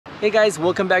Hey guys,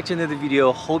 welcome back to another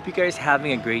video. Hope you guys are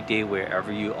having a great day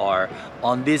wherever you are.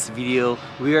 On this video,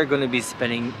 we are going to be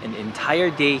spending an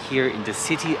entire day here in the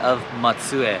city of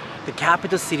Matsue, the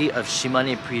capital city of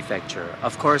Shimane Prefecture.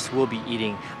 Of course, we'll be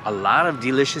eating a lot of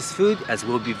delicious food as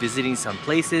we'll be visiting some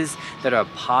places that are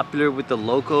popular with the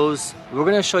locals. We're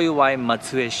going to show you why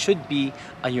Matsue should be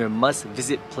on your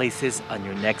must-visit places on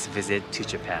your next visit to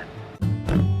Japan.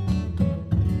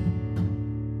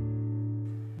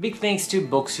 Big thanks to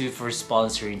Boxu for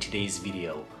sponsoring today's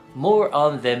video. More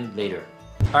on them later.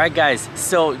 Alright guys,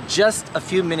 so just a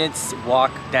few minutes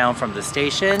walk down from the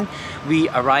station, we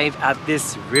arrive at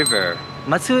this river.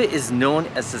 Matsue is known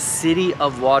as the city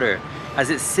of water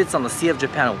as it sits on the Sea of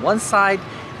Japan. On one side,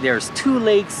 there's two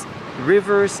lakes,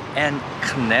 rivers, and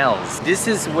canals. This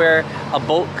is where a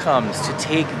boat comes to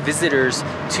take visitors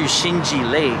to Shinji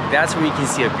Lake. That's where you can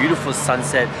see a beautiful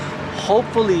sunset.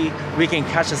 Hopefully we can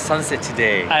catch a sunset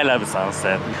today. I love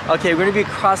sunset. Okay, we're gonna be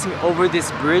crossing over this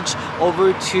bridge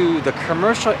over to the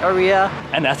commercial area.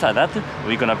 And after that,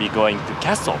 we're gonna be going to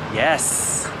castle.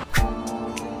 Yes.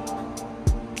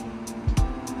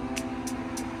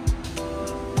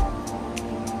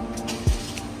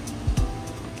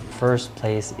 First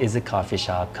place is a coffee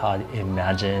shop called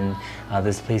Imagine.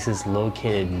 This place is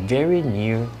located very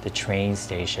near the train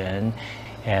station.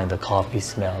 And the coffee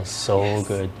smells so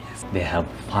good. They have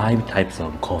 5 types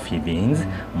of coffee beans.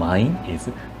 Mine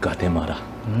is Guatemala.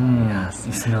 Yes,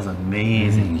 it smells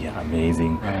amazing. Yeah,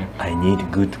 amazing. Right. I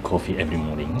need good coffee every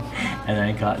morning. And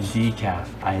I got decaf.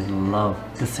 I love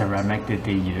the ceramic that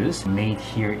they use, made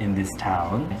here in this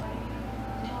town.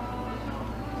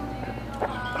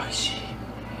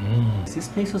 This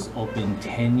place was opened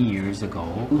 10 years ago.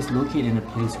 It was located in a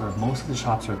place where most of the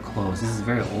shops are closed. This is a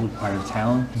very old part of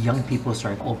town. Young people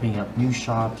started opening up new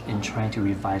shops and trying to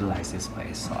revitalize this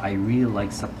place. So I really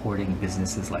like supporting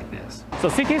businesses like this. So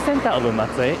city center of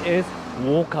Matsue is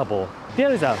walkable.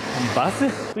 There is a bus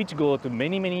which go to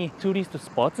many tourist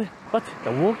spots, but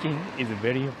the walking is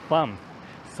very fun.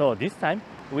 So this time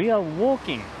we are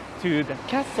walking to the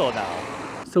castle now.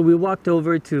 So we walked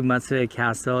over to Matsue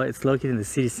Castle. It's located in the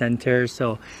city center,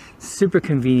 so super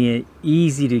convenient,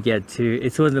 easy to get to.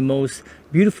 It's one of the most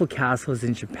beautiful castles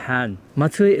in Japan.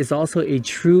 Matsue is also a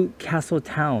true castle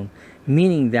town,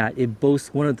 meaning that it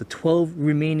boasts one of the 12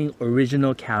 remaining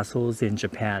original castles in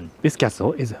Japan. This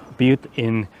castle is built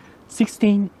in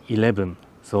 1611.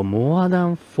 So more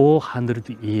than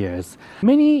 400 years.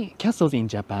 Many castles in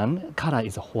Japan, color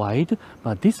is white,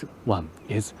 but this one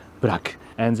is black.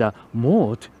 And the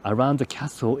moat around the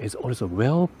castle is also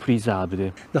well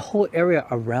preserved. The whole area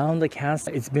around the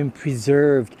castle, it's been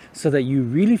preserved so that you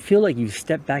really feel like you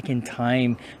step back in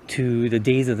time to the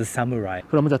days of the samurai.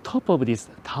 From the top of this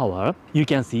tower, you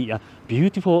can see a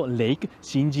beautiful lake,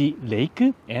 Shinji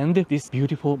Lake, and this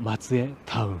beautiful Matsue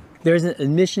town. There's an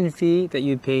admission fee that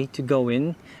you pay to go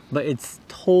in, but it's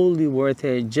totally worth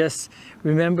it. Just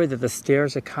remember that the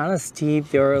stairs are kind of steep.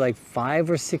 There are like 5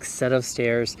 or 6 set of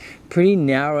stairs, pretty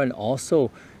narrow and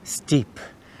also steep.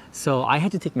 So I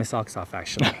had to take my socks off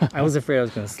actually. I was afraid I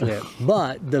was going to slip.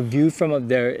 But the view from up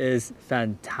there is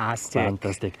fantastic.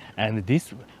 Fantastic. And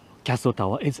this castle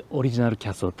tower is original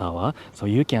castle tower, so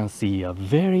you can see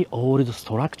very old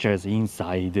structures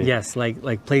inside. Yes,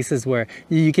 like places where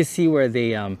you can see where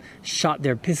they shot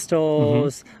their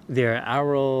pistols, their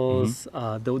arrows,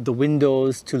 the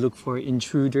windows to look for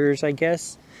intruders, I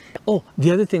guess. Oh, the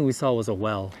other thing we saw was a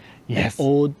well. Yes. An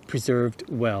old preserved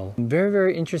well.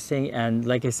 Very interesting, and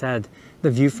like I said, the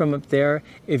view from up there,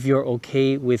 if you're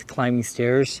okay with climbing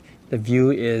stairs, the view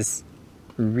is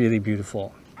really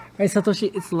beautiful. All right,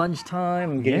 Satoshi, it's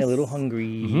lunchtime. I'm getting a little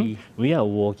hungry. We are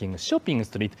walking shopping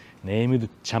street named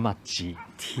Chamachi.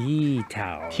 Tea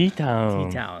Town. Tea Town.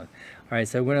 Tea Town. All right,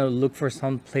 so we're gonna look for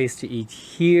some place to eat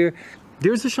here.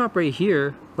 There's a shop right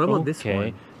here. What about this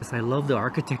one? Yes, I love the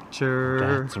architecture.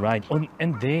 That's right. Oh,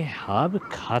 and they have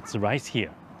Katsu rice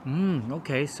here.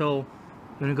 Okay, so you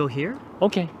wanna go here?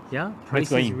 Okay. Yeah,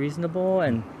 price is reasonable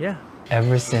and yeah.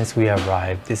 Ever since we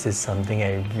arrived, this is something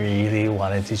I really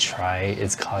wanted to try.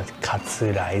 It's called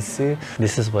Katsu rice.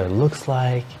 This is what it looks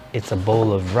like. It's a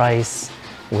bowl of rice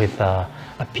with a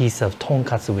piece of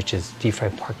tonkatsu, which is deep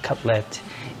fried pork cutlet.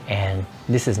 And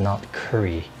this is not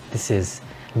curry. This is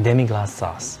demi-glace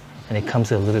sauce. And it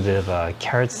comes with a little bit of a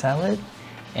carrot salad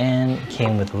and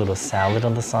came with a little salad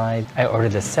on the side. I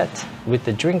ordered a set with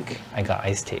the drink. I got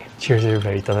iced tea. Cheers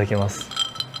everybody, itadakimasu.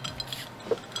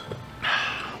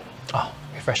 Oh,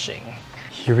 refreshing.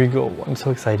 Here we go, I'm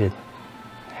so excited.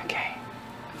 Okay,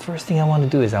 first thing I want to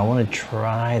do is I want to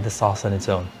try the sauce on its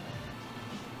own.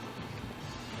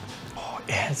 Oh,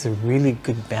 it has a really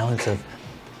good balance of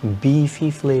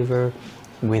beefy flavor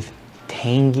with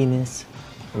tanginess,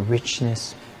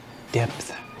 richness,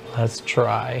 depth. Let's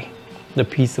try the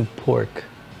piece of pork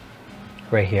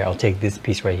right here. I'll take this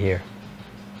piece right here.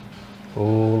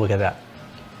 Oh, look at that.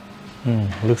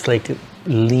 Looks like a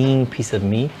lean piece of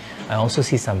meat. I also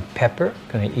see some pepper.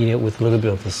 Gonna eat it with a little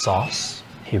bit of the sauce.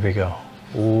 Here we go.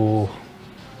 Ooh,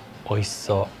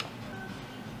 oishiso.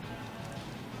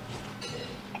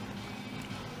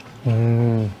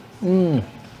 Oh,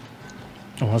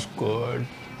 that's good.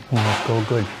 Oh, that's so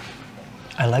good.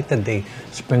 I like that they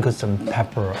sprinkled some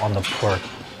pepper on the pork.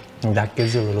 And that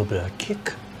gives you a little bit of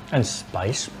kick and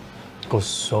spice. It goes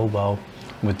so well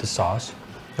with the sauce.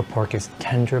 The pork is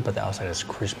tender, but the outside is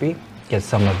crispy. Get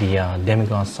some of the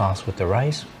demigod sauce with the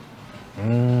rice.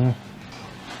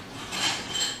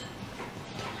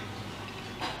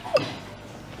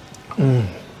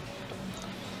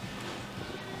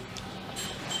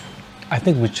 I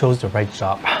think we chose the right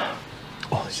shop.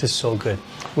 Oh, it's just so good.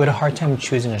 We had a hard time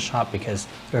choosing a shop because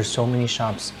there are so many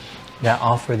shops that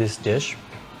offer this dish.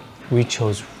 We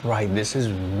chose right. This is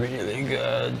really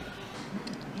good.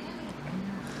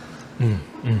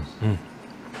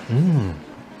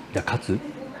 The katsu,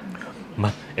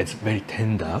 but it's very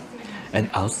tender, and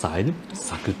outside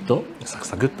sakutto,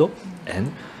 sakutto,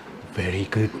 and very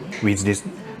good with this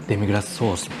demi-glace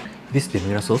sauce. This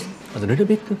demi-glace sauce has a little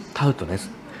bit tartness,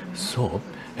 so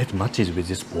it matches with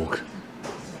this pork.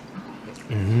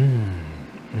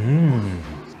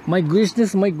 My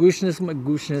goodness, my goodness, my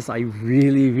goodness, I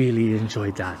really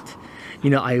enjoyed that. You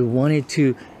know, I wanted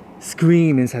to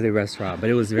scream inside the restaurant, but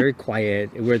it was very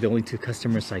quiet. We were the only two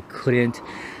customers, so I couldn't.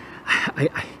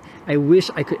 I wish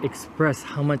I could express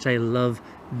how much I love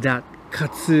that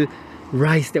katsu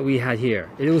rice that we had here.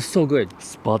 It was so good.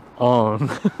 Spot on.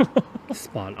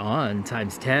 Spot on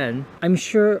times 10. I'm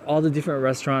sure all the different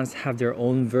restaurants have their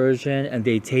own version and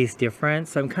they taste different,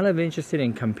 so I'm kind of interested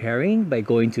in comparing by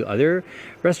going to other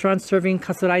restaurants serving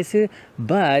katsu rice.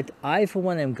 But I, for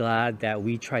one, am glad that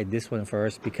we tried this one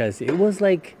first because it was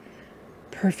like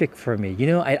perfect for me. You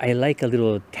know, I like a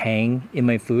little tang in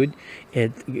my food.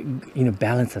 It, you know,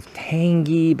 balance of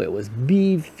tangy, but it was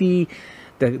beefy.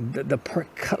 The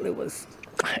pork cutlet was,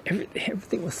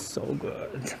 everything was so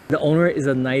good. The owner is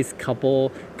a nice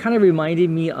couple, kind of reminded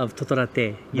me of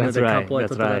Totorate. You know, the couple at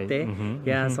Totorate.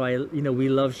 Yeah, so we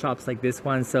love shops like this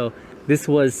one, so this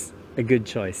was a good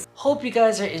choice. Hope you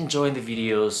guys are enjoying the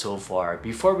video so far.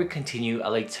 Before we continue, I'd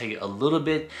like to tell you a little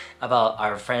bit about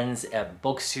our friends at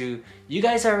Boksu. You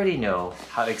guys already know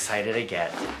how excited I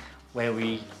get when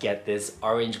we get this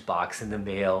orange box in the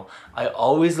mail. I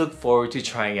always look forward to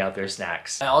trying out their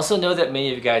snacks. I also know that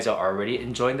many of you guys are already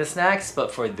enjoying the snacks,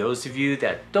 but for those of you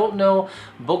that don't know,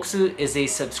 Boksu is a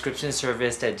subscription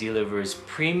service that delivers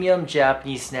premium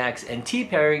Japanese snacks and tea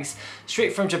pairings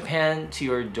straight from Japan to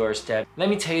your doorstep. Let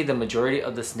me tell you, the majority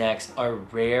of the snacks are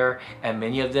rare and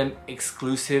many of them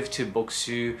exclusive to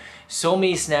Boksu. So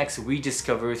many snacks we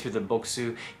discover through the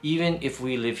Boksu, even if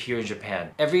we live here in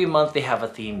Japan. Every month they have a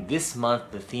theme. This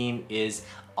month the theme is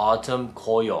Autumn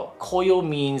Koyo. Koyo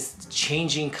means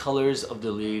changing colors of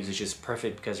the leaves, which is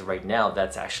perfect because right now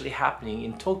that's actually happening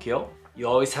in Tokyo. You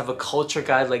always have a culture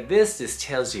guide like this. This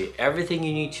tells you everything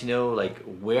you need to know, like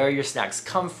where your snacks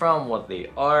come from, what they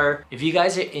are. If you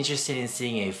guys are interested in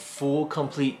seeing a full,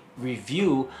 complete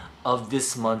review of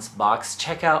this month's box,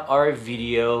 check out our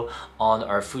video on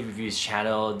our food reviews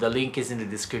channel. The link is in the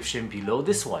description below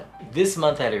this one. This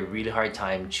month I had a really hard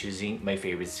time choosing my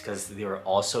favorites because they were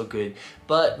all so good,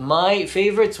 but my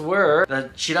favorites were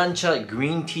the Chirancha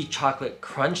green tea chocolate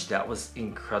crunch. That was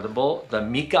incredible. The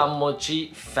mikan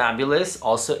mochi, fabulous,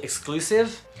 also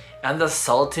exclusive. And the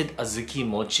salted azuki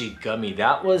mochi gummy.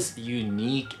 That was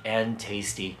unique and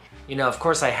tasty. You know, of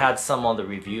course I had some on the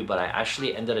review, but I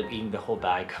actually ended up eating the whole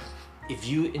bag. If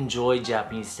you enjoy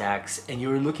Japanese snacks and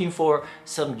you're looking for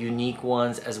some unique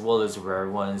ones as well as rare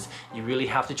ones, you really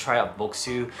have to try out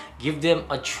Boksu. Give them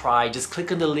a try. Just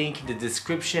click on the link in the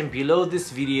description below this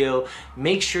video.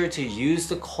 Make sure to use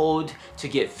the code to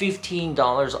get $15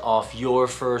 off your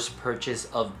first purchase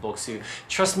of Boksu.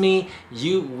 Trust me,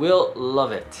 you will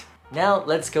love it. Now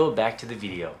let's go back to the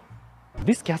video.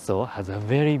 This castle has a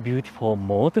very beautiful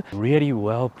moat, really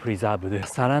well preserved,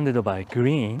 surrounded by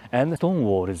green and stone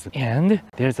walls. And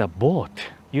there's a boat.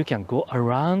 You can go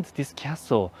around this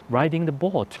castle riding the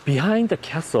boat. Behind the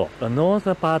castle, the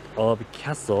northern part of the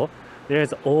castle,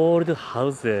 there's old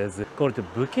houses called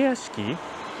Bukeyashiki.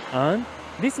 And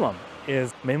this one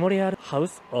is Memorial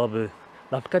House of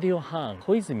Lafcadio Han,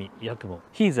 Koizumi Yakumo.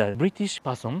 He's a British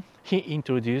person. He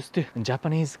introduced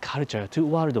Japanese culture to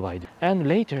worldwide, and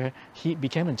later he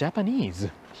became Japanese.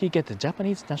 he get the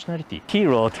Japanese nationality. He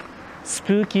wrote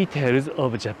Spooky Tales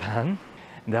of Japan.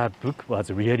 That book was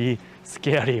really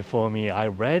scary for me. I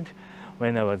read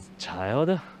when I was a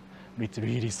child. It's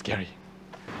really scary.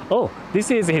 Oh,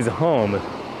 this is his home.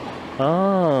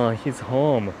 Oh, his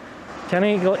home. Can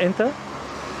I go enter?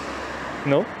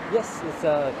 No? Yes, it's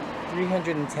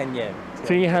 310 yen.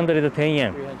 310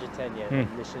 yen. 310 yen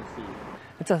admission fee.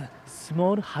 It's a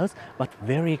small house, but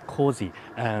very cozy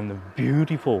and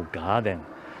beautiful garden.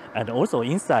 And also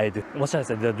inside, what should I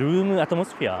say, the room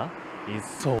atmosphere is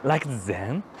so like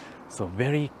Zen, so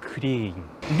very clean.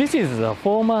 This is a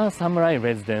former samurai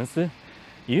residence.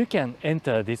 You can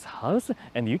enter this house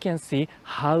and you can see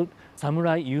how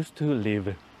samurai used to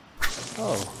live.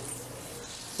 Oh,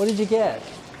 what did you get?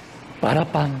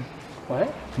 Barapan.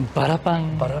 What?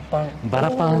 Barapan. Barapan.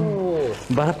 Barapan. Oh,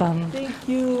 Barapan. thank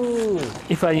you.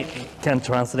 If I can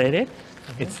translate it,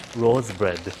 it's rose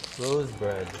bread. Rose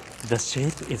bread. The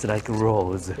shape is like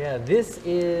rose. Yeah, this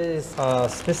is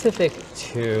specific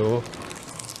to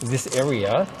this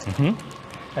area.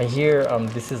 I hear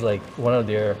this is like one of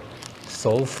their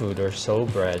soul food or soul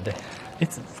bread.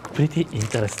 It's pretty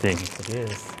interesting. It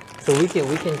is. So we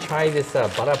can try this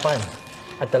barapan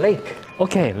at the lake.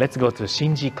 Okay, let's go to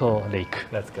Shinjiko Lake.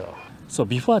 Let's go. So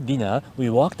before dinner, we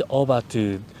walked over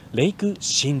to Lake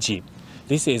Shinji.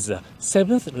 This is the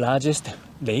 7th largest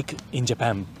lake in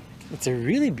Japan. It's a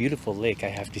really beautiful lake, I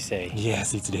have to say.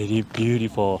 Yes, it's really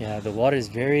beautiful. Yeah, the water is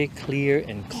very clear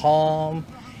and calm,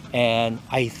 and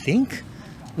I think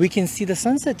we can see the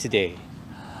sunset today.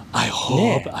 I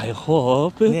hope, Yeah. I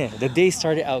hope. Yeah, the day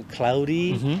started out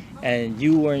cloudy, and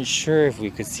you weren't sure if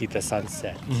we could see the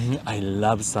sunset. I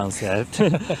love sunset.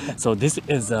 So this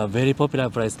is a very popular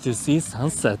place to see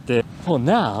sunset. For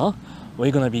now,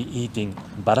 we're gonna be eating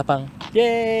barapan.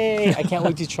 Yay! I can't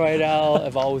wait to try it out.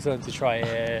 I've always wanted to try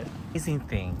it. Amazing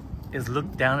thing is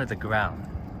look down at the ground.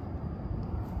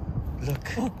 Look.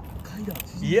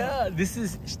 Yeah, this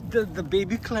is the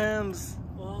baby clams.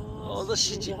 Oh, the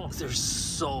shiji. There's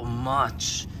so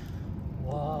much.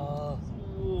 Wow.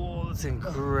 Oh, it's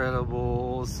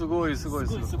incredible. すごい。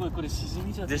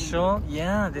でしょ?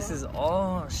 Yeah, this is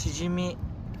all shijimi.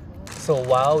 So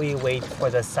while we wait for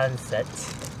the sunset,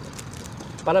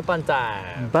 barapan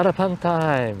time. Barapan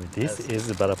time. This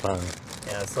is barapan.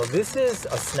 Yeah, so this is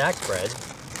a snack bread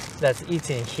that's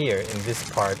eaten here in this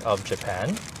part of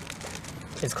Japan.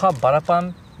 It's called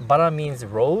barapan. Bara means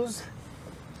rose.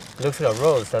 It looks like a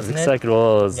rose, doesn't Looks it? like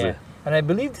rose. Yeah. And I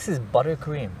believe this is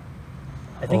buttercream.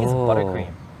 I think it's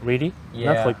buttercream. Really?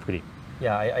 Yeah. Not whipped cream.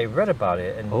 Yeah, I read about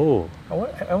it, and Oh. I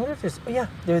wonder if there's. Oh yeah,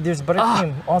 there's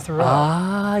buttercream all throughout.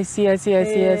 Ah, I see. Yeah.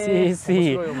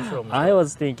 I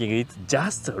was thinking it's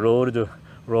just rolled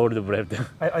bread.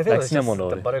 I think like it was cinnamon just roll.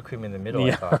 the buttercream in the middle.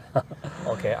 Yeah. I thought.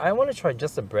 Okay, I want to try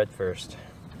just the bread first.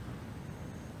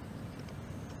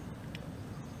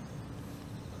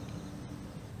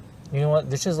 You know what?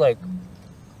 This is like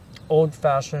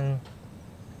old-fashioned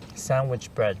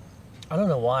sandwich bread. I don't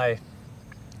know why.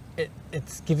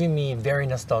 It's giving me very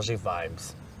nostalgic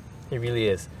vibes. It really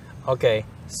is. Okay,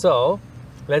 so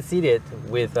let's eat it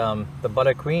with the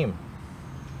buttercream.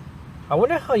 I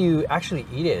wonder how you actually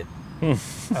eat it.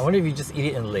 I wonder if you just eat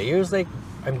it in layers like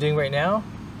I'm doing right now.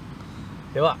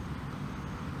 では.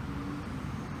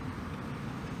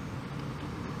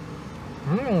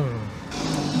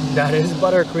 That is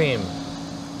buttercream.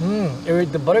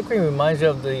 The buttercream reminds you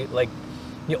of the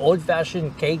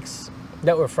old-fashioned cakes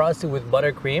that were frosted with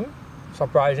buttercream.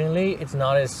 Surprisingly, it's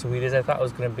not as sweet as I thought it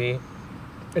was going to be.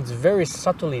 It's very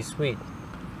subtly sweet.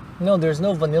 No, there's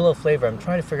no vanilla flavor. I'm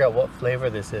trying to figure out what flavor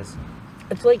this is.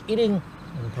 It's like eating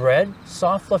bread,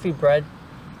 soft fluffy bread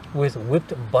with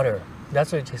whipped butter.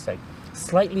 That's what it tastes like.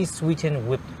 Slightly sweetened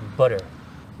whipped butter.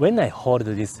 When I hold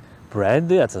this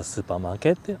bread at the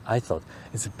supermarket, I thought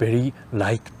it's very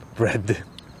light bread.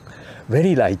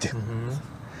 Very light.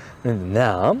 And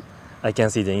now I can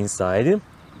see the inside.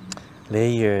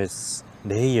 Layers.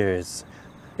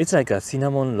 It's like a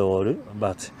cinnamon roll,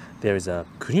 but there is a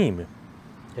cream.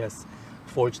 Yes.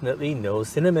 Fortunately, no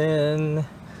cinnamon.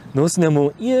 No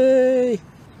cinnamon. Yay!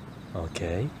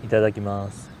 Okay, いただき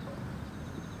ます。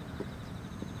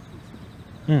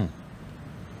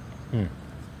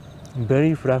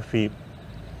Very fluffy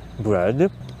bread.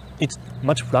 It's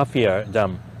much fluffier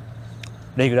than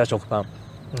regular 食パン.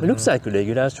 It looks like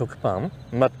regular 食パン,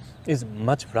 but it's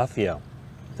much fluffier.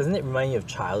 Doesn't it remind you of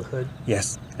childhood?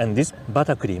 Yes, and this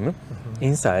buttercream,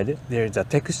 inside there is a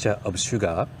texture of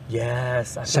sugar.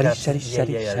 Yes, I Shari, think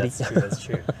shari, that's shari. that's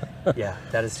true. Yeah,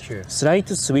 that is true. Slight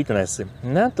sweetness,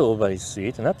 not overly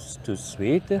sweet, not too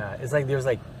sweet. It's like there's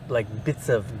like bits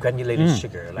of granulated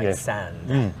sugar, like Yeah.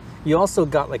 sand. You also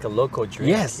got like a local drink.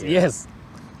 Yes, here. yes.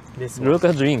 This one.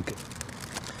 Local drink.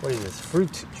 What is this?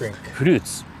 Fruit drink.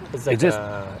 Fruits. It's like Just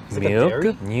it's like a milk,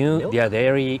 dairy? Milk? yeah,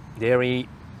 dairy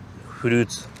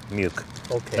fruits milk.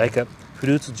 Okay. Like a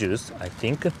fruit juice, I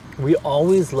think. We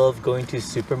always love going to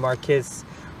supermarkets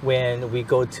when we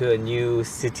go to a new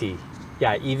city.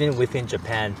 Yeah, even within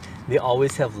Japan, they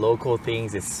always have local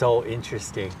things. It's so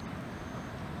interesting.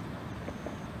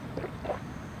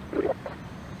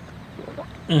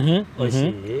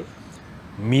 Oishii.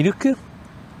 Milk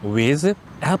with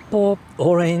apple,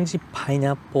 orange,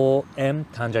 pineapple,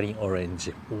 and tangerine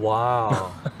orange.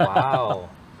 Wow. Wow.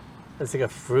 It's like a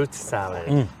fruit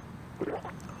salad.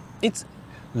 It's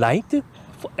light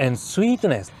and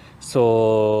sweetness.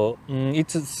 So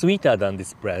it's sweeter than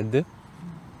this bread.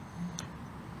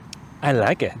 I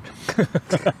like it.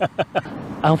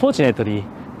 Unfortunately,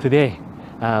 today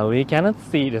we cannot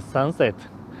see the sunset.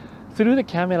 Through the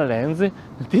camera lens,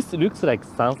 this looks like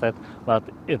sunset, but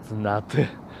it's not.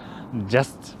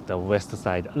 Just the west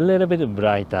side, a little bit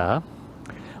brighter.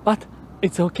 But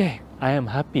it's okay. I am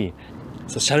happy.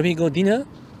 So shall we go dinner?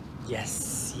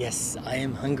 Yes, yes, I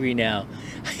am hungry now.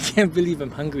 I can't believe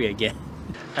I'm hungry again.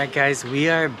 Alright guys, we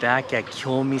are back at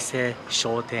Kyomise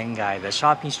Shotengai, the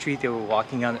shopping street that we were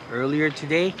walking on earlier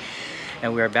today.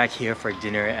 And we are back here for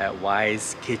dinner at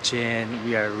Y's Kitchen.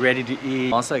 We are ready to eat.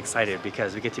 I'm also excited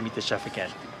because we get to meet the chef again.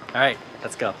 Alright,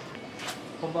 let's go.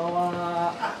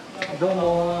 Konbanwa.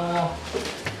 Domo.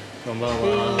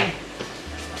 Konbanwa.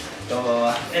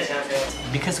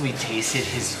 Because we tasted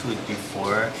his food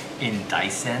before in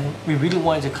Daisen, we really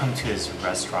wanted to come to his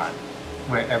restaurant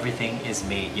where everything is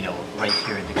made, you know, right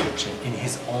here in the kitchen, in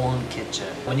his own kitchen.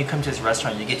 When you come to his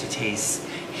restaurant, you get to taste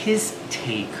his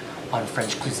take on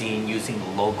French cuisine using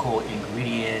local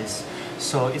ingredients.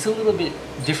 So it's a little bit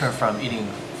different from eating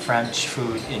French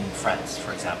food in France,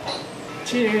 for example.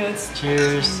 Cheers!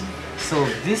 Cheers! So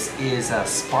this is a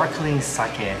sparkling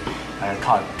sake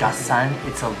called Gassan.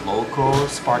 It's a local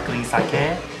sparkling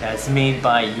sake that's made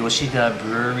by Yoshida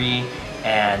Brewery,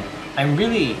 and I'm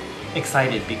really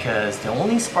excited because the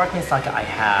only sparkling sake I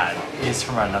had is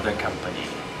from another company.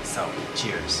 So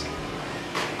cheers!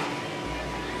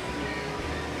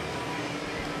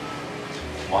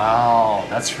 Wow,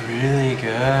 that's really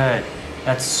good.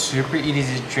 That's super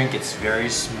easy to drink. It's very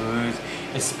smooth.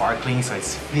 It's sparkling, so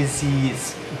it's fizzy.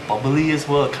 It's bubbly as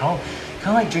well. Kind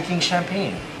of like drinking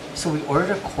champagne. So we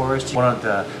ordered a course, one of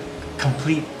the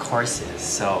complete courses.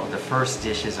 So the first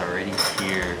dish is already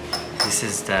here. This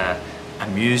is the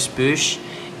amuse-bouche,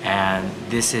 and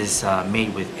this is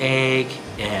made with egg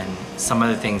and some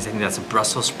other things. I think that's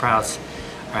Brussels sprouts.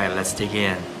 All right, let's dig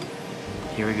in.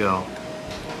 Here we go.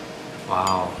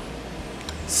 Wow,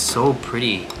 so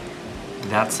pretty.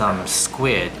 That's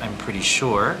squid, I'm pretty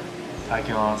sure.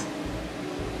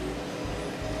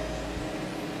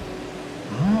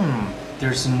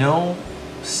 There's no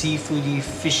seafoody,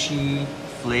 fishy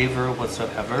flavor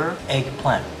whatsoever.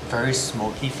 Eggplant, very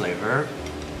smoky flavor,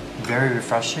 very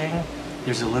refreshing.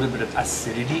 There's a little bit of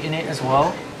acidity in it as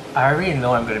well. I already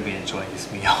know I'm gonna be enjoying this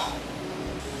meal.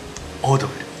 Order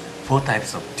 4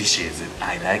 types of dishes.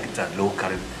 I like the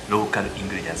local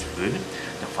ingredients food.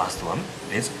 The first one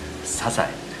is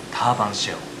sazai, turban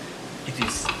shell. It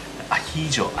is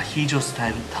ahijo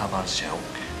style turban shell.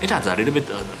 It has a little bit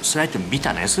slight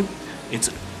bitterness. It's,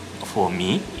 for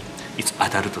me, it's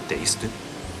adult taste.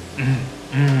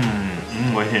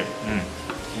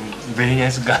 Very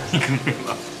nice garlic.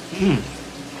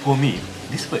 For me,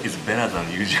 this way is better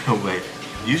than usual way.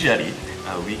 Usually,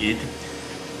 we eat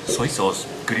soy sauce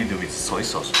grilled with soy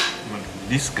sauce.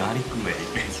 This garlic way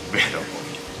is better for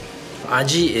me.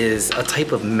 Aji is a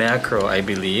type of mackerel, I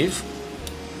believe.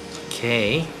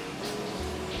 Okay.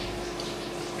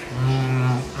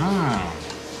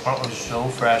 That was so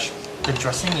fresh. The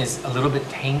dressing is a little bit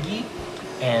tangy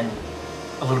and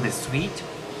a little bit sweet.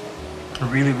 It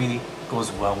really, really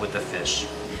goes well with the fish.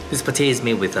 This pate is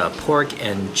made with pork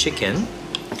and chicken,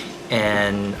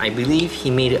 and I believe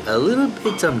he made it a little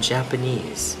bit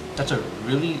Japanese. That's a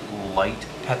really light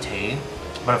pate,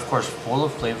 but of course full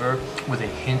of flavor with a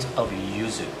hint of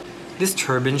yuzu. This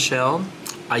turban shell,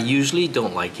 I usually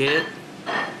don't like it,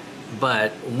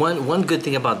 but one good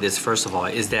thing about this, first of all,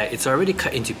 is that it's already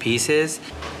cut into pieces.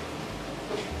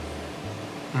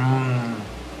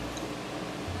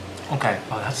 Okay,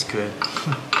 oh that's good.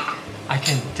 I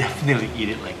can definitely eat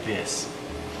it like this.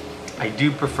 I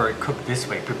do prefer it cooked this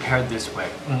way, prepared this way.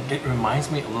 It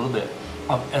reminds me a little bit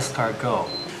of escargot.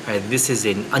 Alright, this is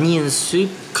an onion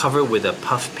soup covered with a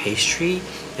puff pastry.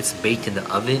 It's baked in the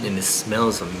oven and it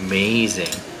smells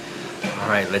amazing.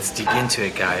 Alright, let's dig into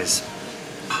it, guys.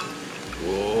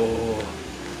 Whoa.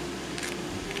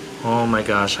 Oh my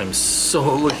gosh, I'm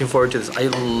so looking forward to this. I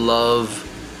love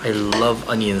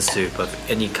onion soup of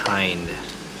any kind.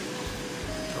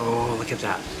 Oh, look at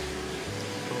that.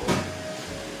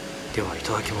 De wa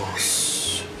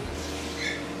itadakimasu.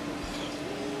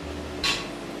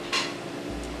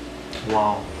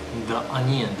 Wow, the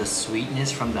onion, the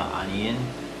sweetness from the onion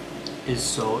is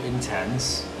so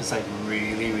intense. It's like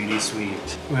really, really sweet.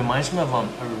 It reminds me of a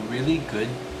really good,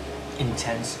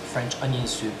 intense French onion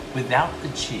soup without the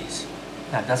cheese.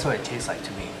 Now that's what it tastes like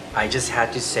to me. I just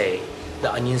had to say,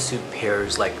 the onion soup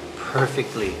pairs like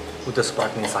perfectly with the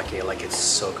sparkling sake. Like, it's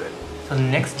so good. So the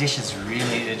next dish is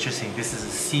really interesting. This is a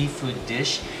seafood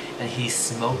dish, and he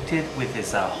smoked it with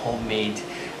his homemade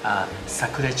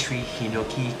sakura tree,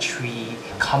 hinoki tree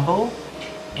combo.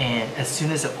 And as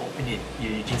soon as I open it,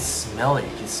 you can smell it.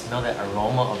 You can smell that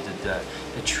aroma of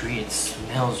the tree. It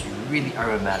smells really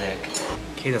aromatic.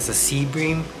 Okay, that's a sea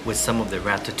bream with some of the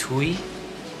ratatouille.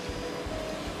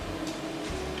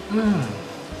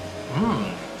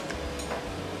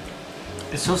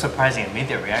 It's so surprising I made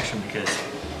that reaction because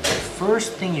the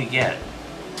first thing you get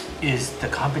is the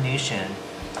combination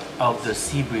of the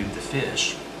sea bream, the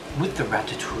fish, with the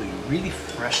ratatouille, really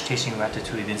fresh tasting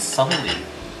ratatouille. Then suddenly,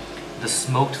 the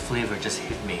smoked flavor just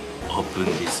hit me. Open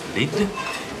this lid.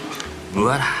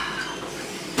 Voila!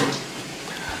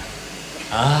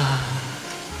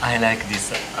 I like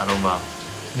this aroma.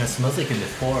 It smells like in the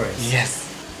forest. Yes,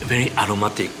 very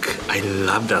aromatic. I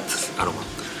love that aroma.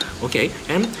 Okay,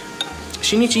 and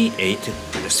Shinichi ate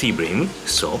the sea bream,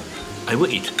 so I will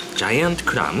eat giant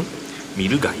clam,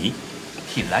 mirugai.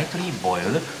 He lightly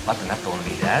boiled, but not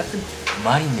only that,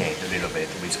 marinate a little bit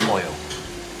with oil.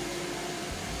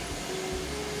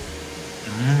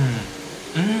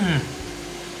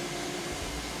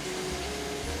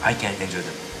 I can enjoy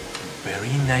the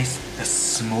very nice the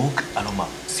smoke aroma.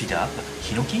 See that?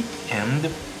 Hinoki and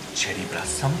cherry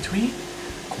blossom tree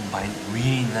combined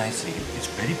really nicely. It's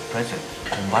very pleasant.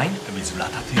 Combined with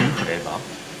ratatouille flavor,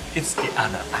 it's the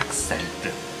other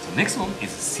accent. So next one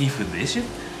is seafood dish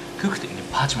cooked in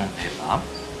parchment paper.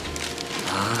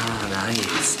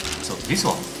 Nice. So this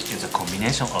one is a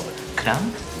combination of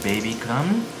clam, baby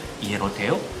clam,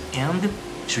 yellowtail, and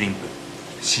shrimp.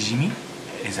 Shijimi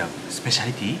is a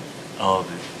specialty of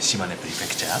Shimane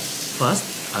Prefecture.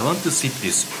 First, I want to sip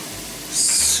this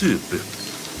soup.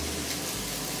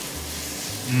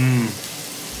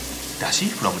 Dashi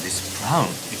from this prawn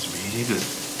is really good.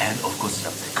 And of course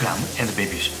the clam and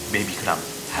baby clam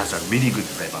has a really good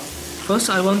flavor. First,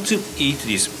 I want to eat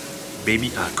this baby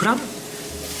clam.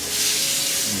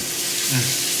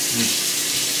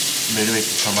 Very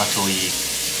tomatoey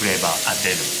flavor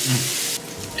added.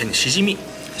 And shijimi.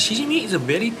 Shijimi is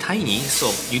very tiny, so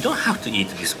you don't have to eat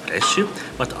this flesh,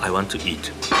 but I want to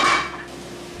eat.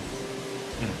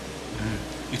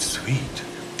 It's sweet.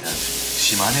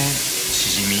 Shimane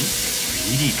shijimi is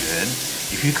really good.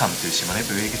 If you come to Shimane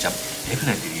Prefecture,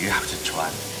 definitely you have to try.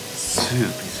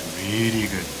 Soup is really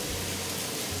good.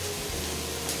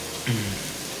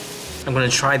 I'm gonna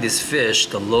try this fish,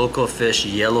 the local fish,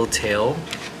 yellowtail.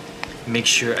 Make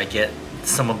sure I get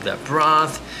some of that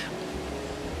broth.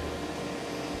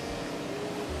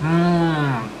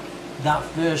 That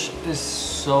fish is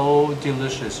so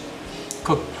delicious.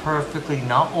 Cooked perfectly,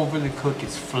 not overly cooked.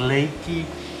 It's flaky,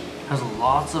 has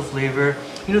lots of flavor.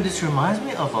 You know, this reminds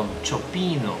me of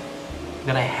Chopino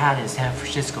that I had in San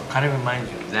Francisco. Kind of reminds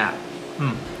me of that.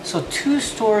 So 2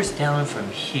 stores down from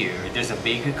here, there's a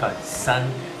bakery called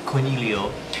San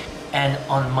Cornelio. And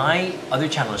on my other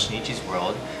channel, Shinichi's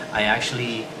World, I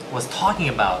actually was talking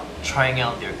about trying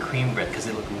out their cream bread because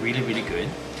it looked really, really good.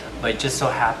 But it just so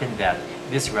happened that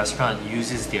this restaurant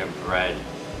uses their bread.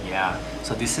 Yeah,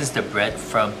 so this is the bread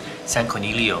from San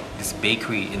Cornelio, this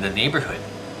bakery in the neighborhood.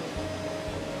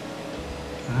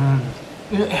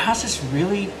 You know, it has this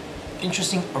really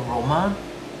interesting aroma.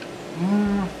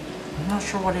 I'm not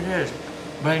sure what it is,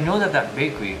 but I know that that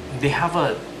bakery, they have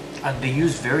they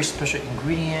use very special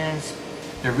ingredients.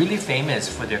 They're really famous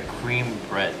for their cream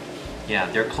bread. Yeah,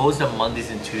 they're closed on Mondays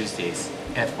and Tuesdays,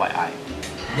 FYI.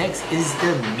 Next is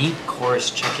the meat course,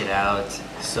 check it out.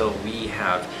 So we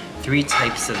have 3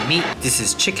 types of meat. This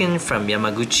is chicken from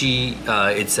Yamaguchi.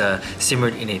 It's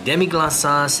simmered in a demi-glace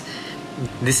sauce.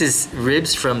 This is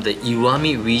ribs from the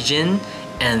Iwami region.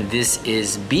 And this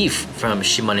is beef from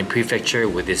Shimane Prefecture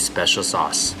with this special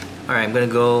sauce. All right, I'm gonna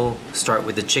go start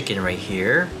with the chicken right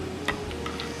here.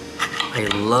 I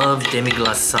love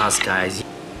demi-glace sauce, guys.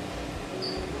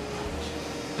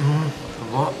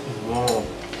 Whoa.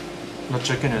 The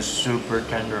chicken is super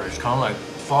tender. It's kind of like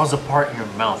falls apart in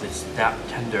your mouth. It's that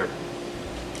tender.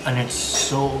 And it's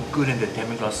so good in the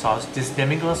demi-glace sauce. This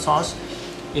demi-glace sauce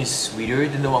is sweeter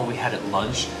than the one we had at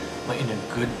lunch, but in a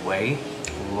good way.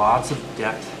 Lots of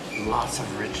depth, lots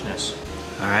of richness.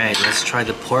 All right, let's try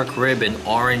the pork rib in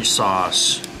orange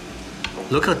sauce.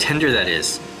 Look how tender that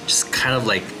is. Just kind of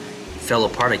like fell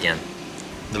apart again.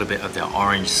 A little bit of the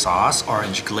orange sauce,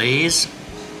 orange glaze.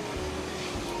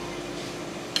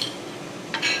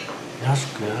 That's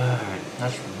good.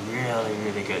 That's really,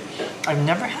 really good. I've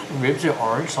never had ribs with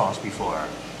orange sauce before.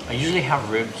 I usually have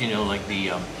ribs, you know, like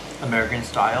the American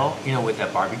style, you know, with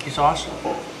that barbecue sauce.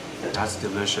 That's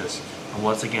delicious. And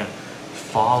once again,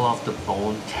 fall off the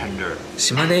bone tender.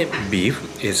 Shimane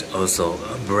beef is also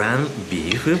brand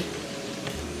beef.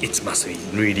 It must be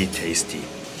really tasty.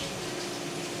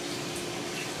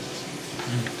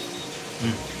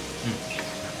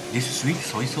 This sweet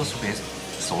soy sauce based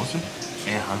sauce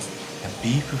enhances the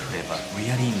beef flavor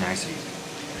really nicely.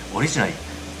 Originally,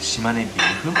 Shimane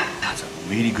beef has a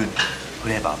really good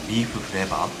flavor, beef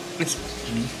flavor. It's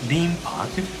lean part,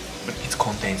 but it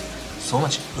contains so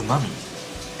much umami,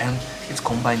 and it's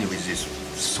combined with this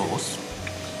sauce.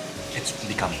 It's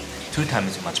become 2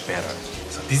 times much better.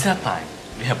 So dessert time,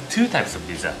 we have 2 types of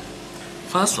dessert.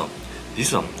 First one,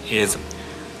 this one is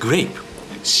grape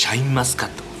shine muscat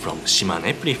from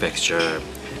Shimane Prefecture,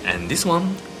 and this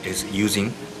one is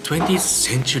using 20th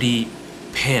century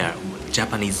pear,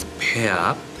 Japanese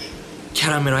pear,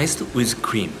 caramelized with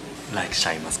cream. Like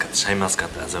shine muscat. Shine muscat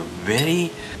has a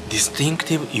very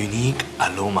distinctive, unique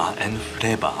aroma and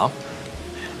flavor,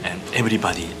 and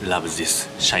everybody loves this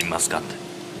shine muscat.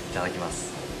 いただきま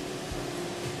す。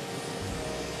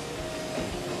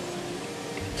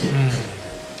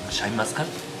Shine muscat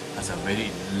has a very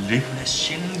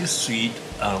refreshing sweet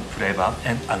flavor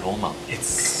and aroma. It's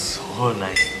so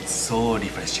nice, it's so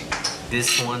refreshing.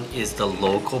 This one is the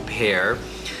local pear,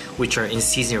 which are in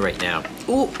season right now.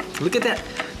 Oh, look at that!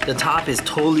 The top is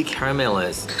totally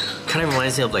caramelized. Kind of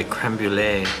reminds me of like creme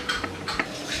brulee.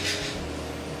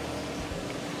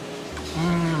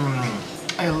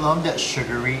 I love that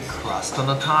sugary crust on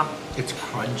the top. It's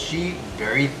crunchy,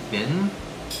 very thin,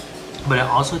 but it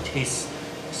also tastes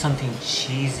something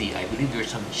cheesy. I believe there's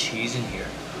some cheese in here.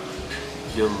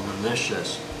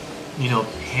 Delicious. You know,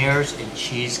 pears and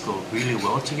cheese go really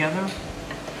well together.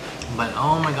 But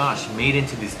oh my gosh, made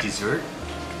into this dessert,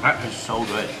 that is so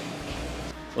good.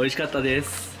 美味しかったで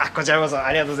す。あ、こちらこそあ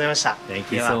りがとうございました。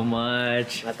 Thank you so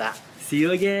much. また。 See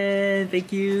you again.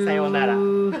 Thank you. さようなら。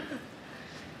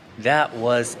 That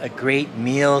was a great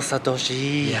meal,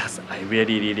 Satoshi. Yes, I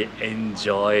really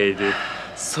enjoyed it.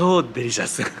 So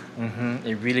delicious.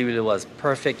 It really, really was.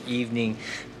 Perfect evening,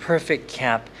 perfect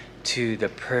cap to the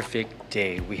perfect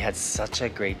day. We had such a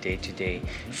great day today.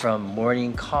 From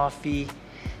morning coffee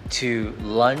to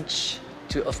lunch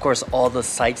to, of course, all the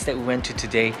sites that we went to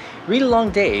today. Really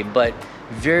long day, but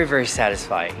very, very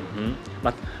satisfying.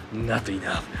 But not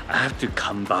enough. I have to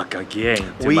come back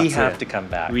again. We have to come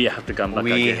back. We have to come back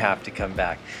again. We have to come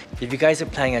back. If you guys are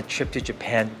planning a trip to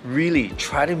Japan, really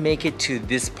try to make it to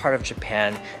this part of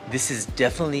Japan. This is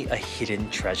definitely a hidden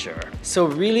treasure. So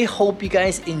really hope you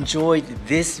guys enjoyed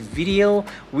this video.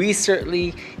 We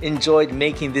certainly enjoyed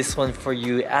making this one for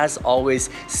you. As always,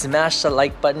 smash the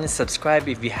like button, subscribe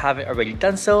if you haven't already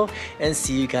done so, and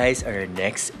see you guys on our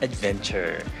next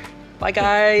adventure. Bye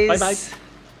guys. Bye bye.